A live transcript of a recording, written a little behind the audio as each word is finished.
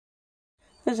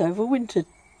has overwintered.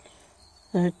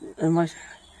 And my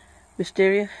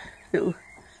wisteria little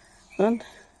one,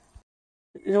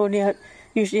 it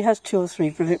usually has 2 or 3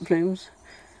 brilliant blooms,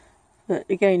 but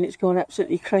again it's gone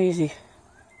absolutely crazy.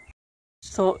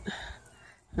 Just thought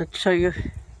I'd show you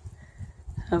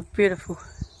how beautiful.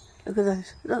 Look at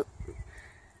those. Look,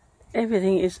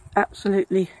 everything is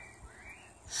absolutely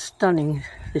stunning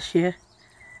this year.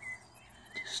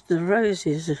 Just the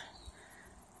roses are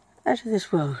out of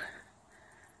this world.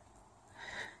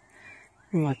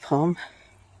 In my palm,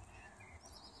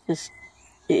 it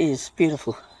is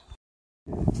beautiful.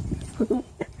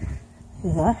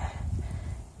 There,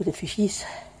 with the fishies,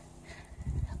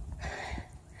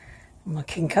 my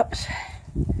king cups,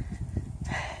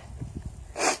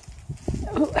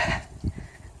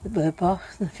 the bird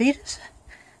bath and the feeders.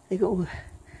 They got all the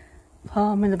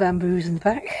palm and the bamboos in the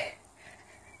back,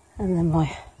 and then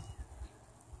my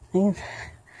things,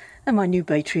 and my new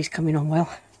bay trees coming on well,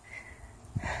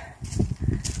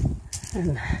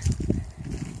 and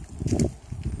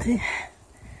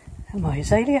my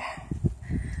azalea,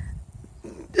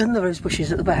 and the rose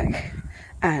bushes at the back,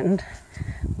 and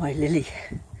my lily.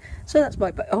 So that's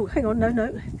my oh, hang on,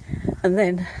 no. And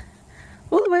then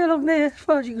all the way along there, as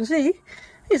far as you can see,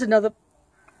 is another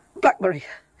blackberry.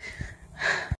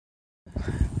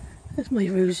 There's my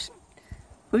rose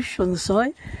bush on the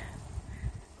side,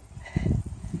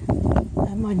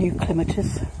 and my new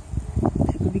clematis.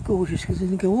 It would be gorgeous because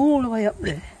they go all the way up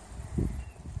there.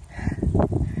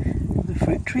 The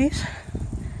fruit trees.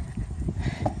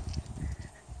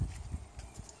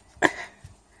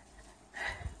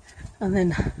 And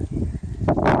then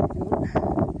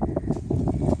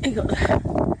you got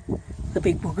the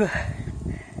big bugger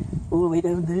all the way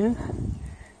down there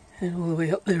and all the way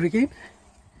up there again.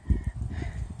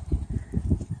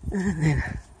 And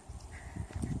then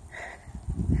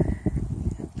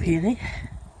peony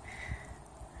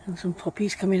and some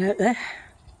poppies coming out there.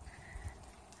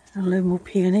 And a load more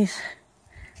peonies.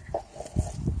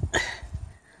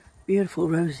 Beautiful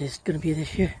roses going to be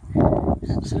this year.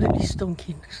 Absolutely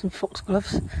stonking. Some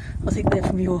foxgloves. I think they're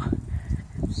from your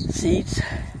seeds.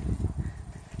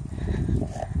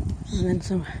 And then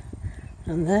some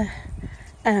down there.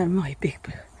 And my big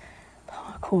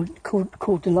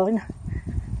cordyline.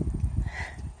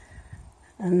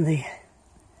 And the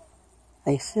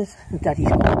aces and daddy's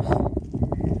crops.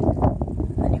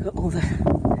 And you've got all the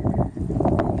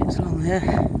bits along there.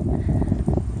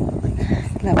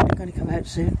 Like lavender going to come out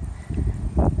soon.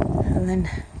 And then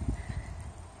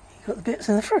you've got the bits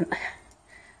in the front.